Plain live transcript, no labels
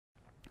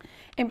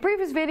In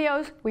previous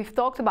videos, we've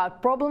talked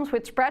about problems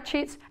with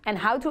spreadsheets and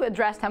how to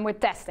address them with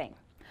testing.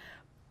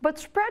 But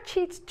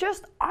spreadsheets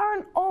just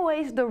aren't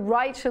always the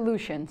right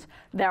solutions.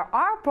 There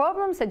are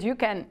problems that you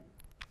can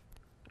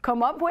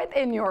come up with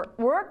in your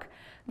work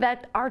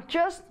that are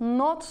just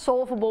not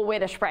solvable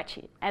with a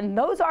spreadsheet. And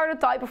those are the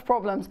type of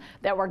problems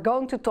that we're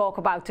going to talk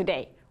about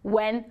today,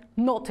 when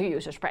not to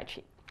use a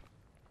spreadsheet.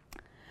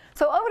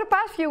 So over the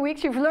past few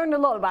weeks, you've learned a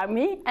lot about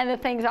me and the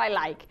things I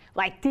like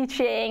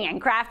teaching and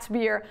crafts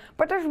beer.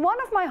 But there's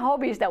one of my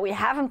hobbies that we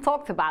haven't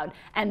talked about,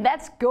 and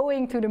that's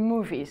going to the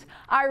movies.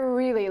 I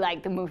really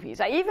like the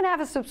movies. I even have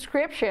a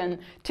subscription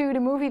to the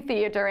movie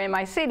theater in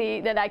my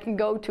city that I can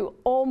go to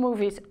all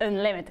movies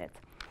unlimited.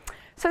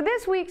 So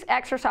this week's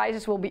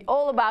exercises will be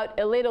all about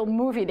a little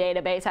movie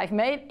database I've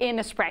made in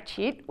a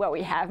spreadsheet where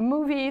we have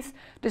movies,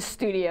 the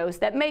studios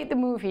that made the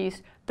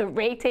movies, the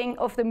rating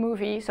of the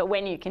movie, so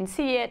when you can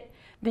see it,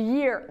 the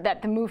year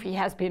that the movie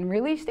has been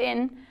released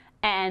in,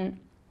 and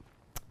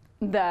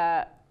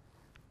the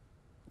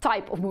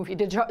type of movie,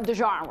 the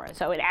genre,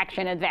 so an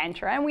action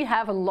adventure, and we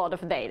have a lot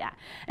of data.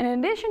 And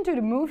in addition to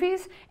the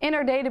movies in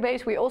our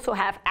database, we also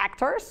have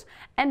actors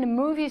and the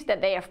movies that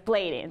they have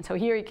played in. So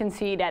here you can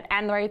see that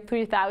Andre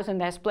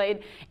 3000 has played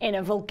in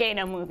a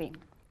volcano movie.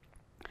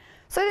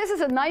 So this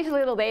is a nice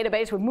little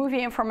database with movie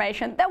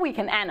information that we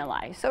can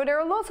analyze. So there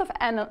are lots of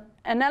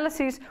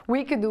analyses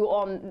we could do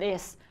on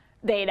this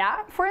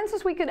data. For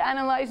instance, we could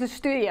analyze the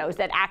studios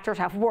that actors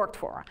have worked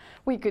for.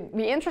 We could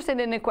be interested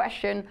in the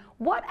question,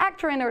 what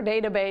actor in our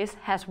database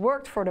has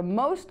worked for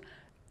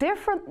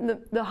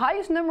the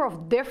highest number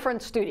of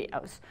different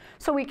studios?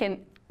 So we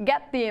can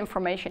get the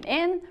information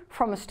in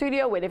from a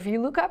studio with a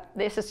VLOOKUP.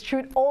 This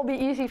should all be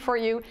easy for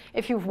you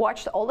if you've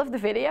watched all of the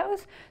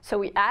videos. So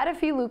we add a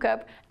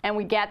VLOOKUP and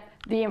we get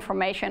the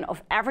information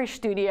of every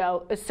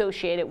studio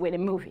associated with a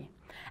movie.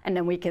 And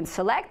then we can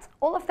select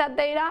all of that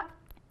data.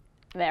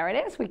 There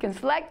it is. We can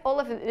select all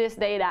of this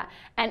data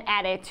and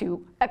add it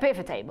to a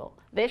pivot table.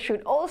 This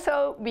should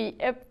also be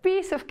a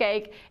piece of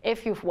cake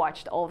if you've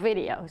watched all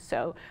videos.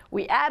 So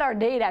we add our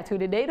data to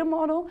the data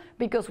model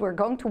because we're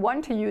going to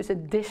want to use a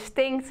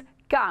distinct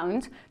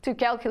count to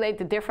calculate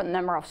the different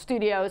number of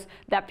studios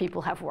that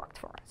people have worked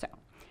for. So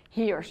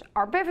here's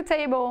our pivot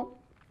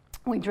table.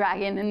 We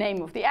drag in the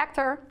name of the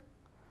actor.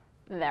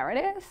 There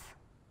it is.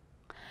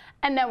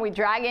 And then we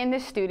drag in the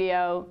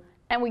studio,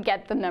 and we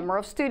get the number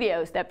of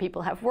studios that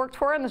people have worked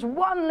for. And there's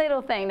one little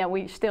thing that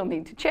we still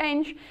need to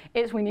change,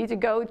 is we need to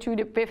go to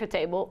the pivot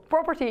table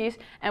properties,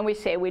 and we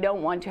say we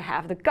don't want to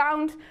have the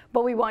count,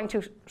 but we want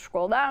to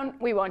scroll down,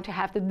 we want to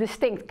have the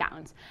distinct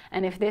count.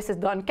 And if this is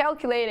done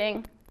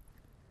calculating,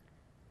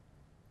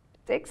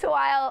 it takes a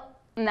while.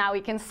 Now we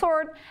can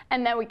sort,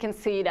 and then we can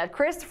see that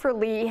Christopher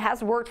Lee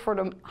has worked for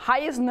the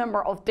highest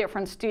number of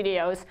different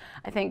studios.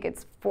 I think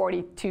it's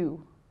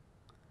 42.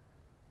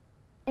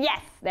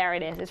 Yes, there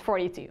it is, it's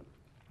 42.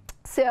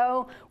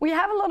 So we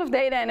have a lot of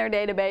data in our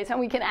database, and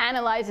we can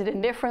analyze it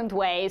in different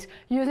ways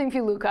using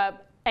VLOOKUP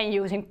and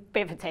using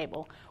pivot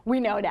table. We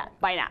know that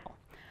by now.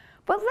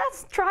 But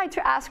let's try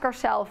to ask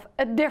ourselves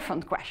a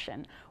different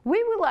question.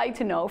 We would like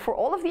to know for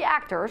all of the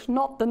actors,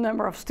 not the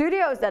number of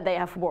studios that they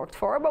have worked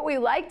for, but we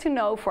like to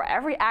know for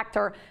every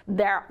actor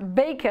their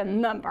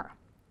bacon number.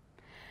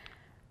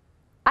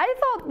 I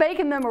thought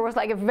bacon number was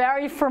like a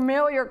very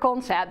familiar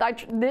concept. I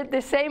did the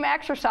same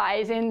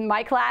exercise in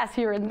my class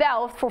here in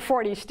Delft for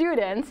 40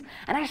 students,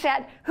 and I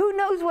said, who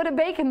knows what a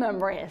bacon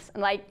number is?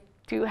 And like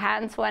 2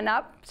 hands went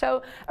up.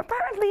 So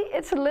apparently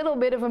it's a little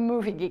bit of a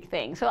movie geek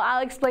thing, so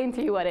I'll explain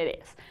to you what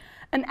it is.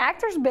 An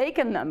actor's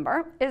bacon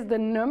number is the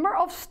number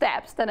of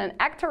steps that an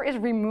actor is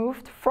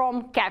removed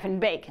from Kevin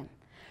Bacon.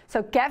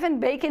 So Kevin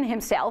Bacon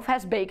himself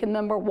has bacon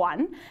number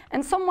 1,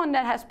 and someone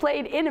that has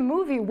played in a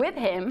movie with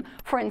him,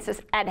 for instance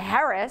Ed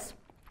Harris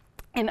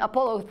in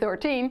Apollo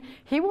 13,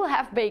 he will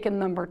have bacon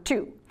number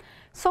 2.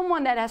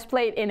 Someone that has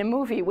played in a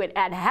movie with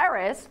Ed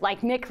Harris,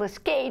 like Nicolas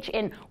Cage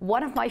in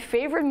one of my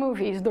favorite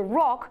movies, The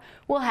Rock,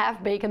 will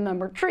have bacon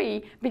number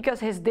 3 because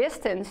his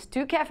distance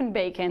to Kevin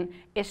Bacon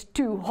is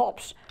 2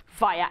 hops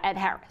via Ed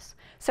Harris.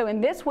 So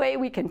in this way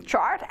we can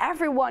chart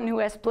everyone who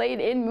has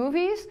played in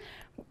movies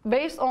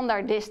based on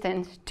their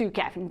distance to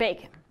Kevin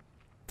Bacon.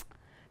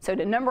 So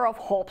the number of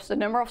hops, the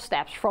number of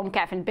steps from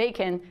Kevin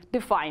Bacon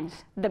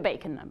defines the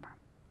bacon number.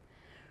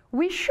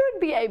 We should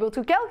be able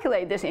to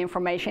calculate this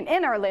information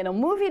in our little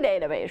movie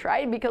database,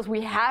 right? Because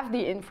we have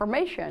the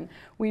information.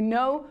 We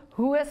know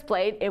who has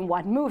played in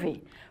what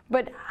movie.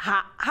 But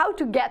how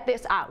to get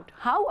this out?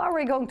 How are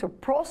we going to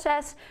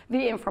process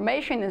the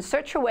information in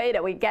such a way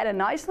that we get a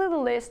nice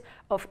little list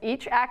of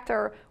each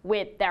actor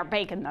with their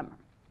bacon number?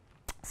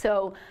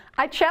 So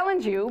I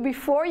challenge you,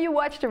 before you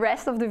watch the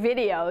rest of the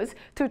videos,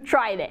 to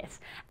try this.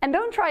 And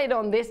don't try it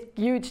on this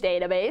huge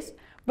database,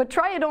 but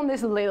try it on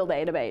this little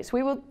database.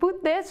 We will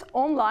put this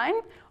online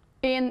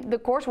in the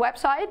course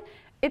website.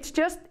 It's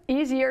just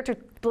easier to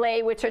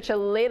play with such a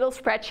little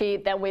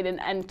spreadsheet than with an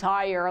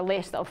entire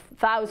list of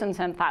thousands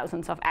and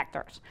thousands of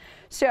actors.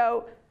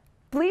 So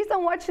please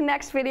don't watch the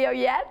next video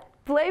yet.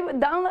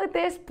 download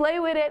this, play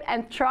with it,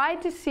 and try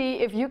to see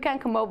if you can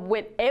come up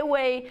with a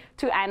way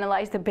to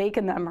analyze the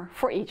Bacon number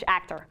for each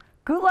actor.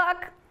 Good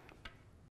luck!